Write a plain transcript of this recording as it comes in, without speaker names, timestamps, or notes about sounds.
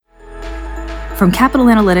From Capital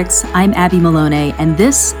Analytics, I'm Abby Maloney, and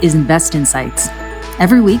this is Invest Insights.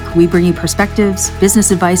 Every week, we bring you perspectives, business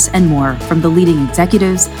advice, and more from the leading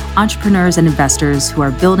executives, entrepreneurs, and investors who are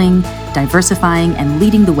building, diversifying, and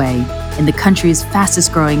leading the way in the country's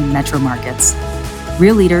fastest-growing metro markets.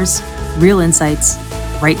 Real leaders, real insights,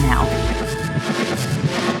 right now.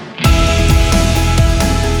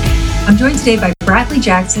 I'm joined today by Bradley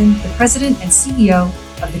Jackson, the President and CEO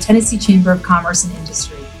of the Tennessee Chamber of Commerce and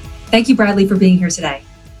Industry. Thank you, Bradley, for being here today.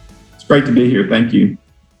 It's great to be here. Thank you.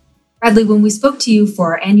 Bradley, when we spoke to you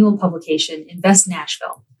for our annual publication, Invest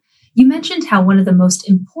Nashville, you mentioned how one of the most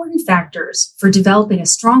important factors for developing a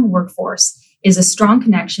strong workforce is a strong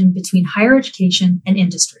connection between higher education and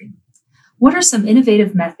industry. What are some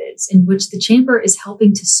innovative methods in which the Chamber is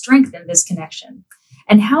helping to strengthen this connection?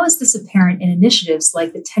 And how is this apparent in initiatives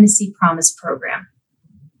like the Tennessee Promise program?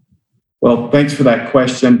 Well, thanks for that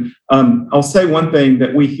question. I'll say one thing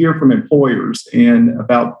that we hear from employers, and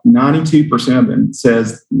about 92% of them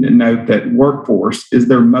note that workforce is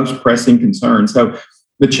their most pressing concern. So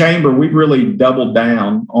the Chamber, we've really doubled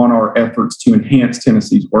down on our efforts to enhance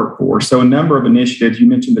Tennessee's workforce. So a number of initiatives, you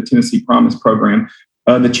mentioned the Tennessee Promise program.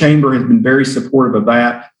 The Chamber has been very supportive of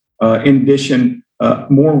that. In addition,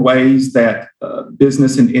 more ways that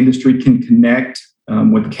business and industry can connect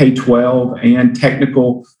with K-12 and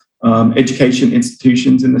technical education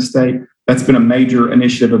institutions in the state. That's been a major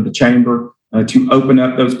initiative of the Chamber to open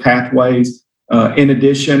up those pathways. In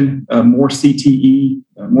addition, more CTE,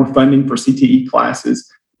 more funding for CTE classes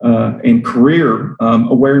and career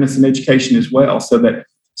awareness and education as well, so that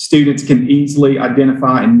students can easily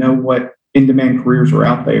identify and know what in-demand careers are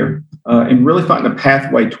out there and really find a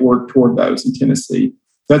pathway toward those in Tennessee.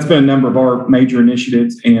 That's been a number of our major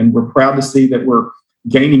initiatives, and we're proud to see that we're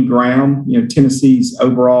gaining ground. Tennessee's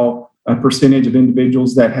overall percentage of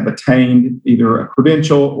individuals that have attained either a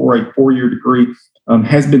credential or a four-year degree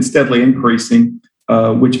has been steadily increasing,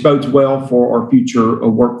 which bodes well for our future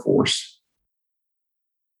workforce.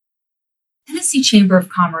 Tennessee Chamber of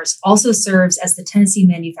Commerce also serves as the Tennessee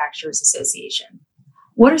Manufacturers Association.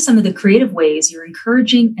 What are some of the creative ways you're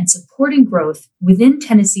encouraging and supporting growth within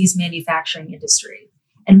Tennessee's manufacturing industry?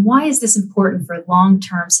 And why is this important for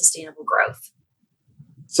long-term sustainable growth?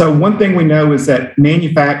 So one thing we know is that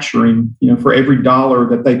manufacturing, for every dollar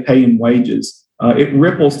that they pay in wages, it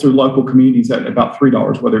ripples through local communities at about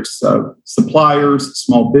 $3, whether it's suppliers,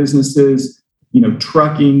 small businesses,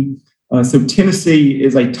 trucking. So Tennessee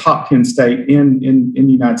is a top 10 state in the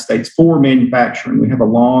United States for manufacturing. We have a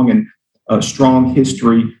long and strong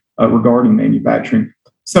history regarding manufacturing.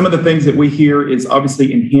 Some of the things that we hear is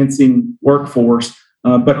obviously enhancing workforce,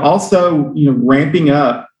 but also, ramping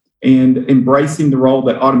up and embracing the role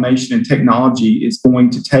that automation and technology is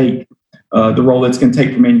going to take, the role that's going to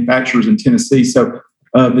take for manufacturers in Tennessee. So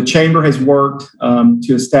the Chamber has worked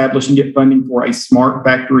to establish and get funding for a Smart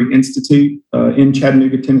Factory Institute in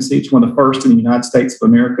Chattanooga, Tennessee. It's one of the first in the United States of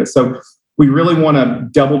America. So we really want to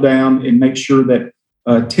double down and make sure that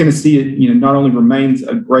Tennessee, not only remains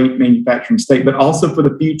a great manufacturing state, but also for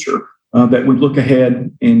the future, that we look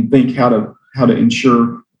ahead and think how to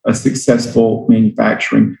ensure a successful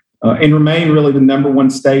manufacturing. And remain really the number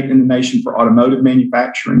one state in the nation for automotive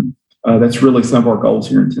manufacturing. That's really some of our goals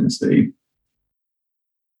here in Tennessee.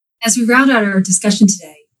 As we round out our discussion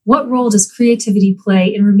today, what role does creativity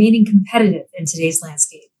play in remaining competitive in today's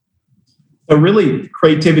landscape? So really,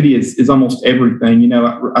 creativity is almost everything.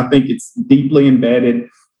 I think it's deeply embedded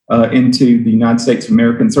into the United States of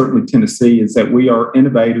America, and certainly Tennessee, is that we are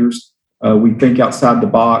innovators. We think outside the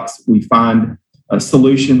box. We find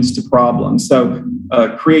solutions to problems. So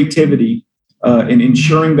creativity and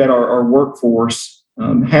ensuring that our workforce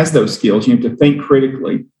has those skills. You have to think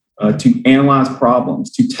critically, to analyze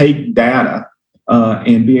problems, to take data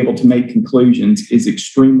and be able to make conclusions is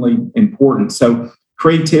extremely important. So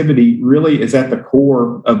creativity really is at the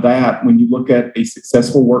core of that when you look at a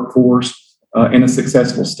successful workforce in a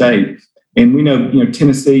successful state. And we know,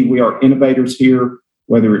 Tennessee, we are innovators here,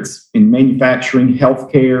 whether it's in manufacturing,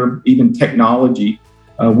 healthcare, even technology.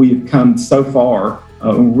 We have come so far,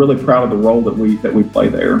 and we're really proud of the role that we play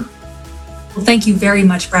there. Well, thank you very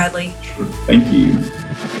much, Bradley. Sure. Thank you.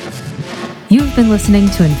 You've been listening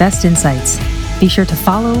to Invest Insights. Be sure to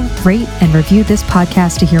follow, rate, and review this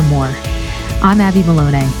podcast to hear more. I'm Abby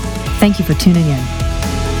Maloney. Thank you for tuning in.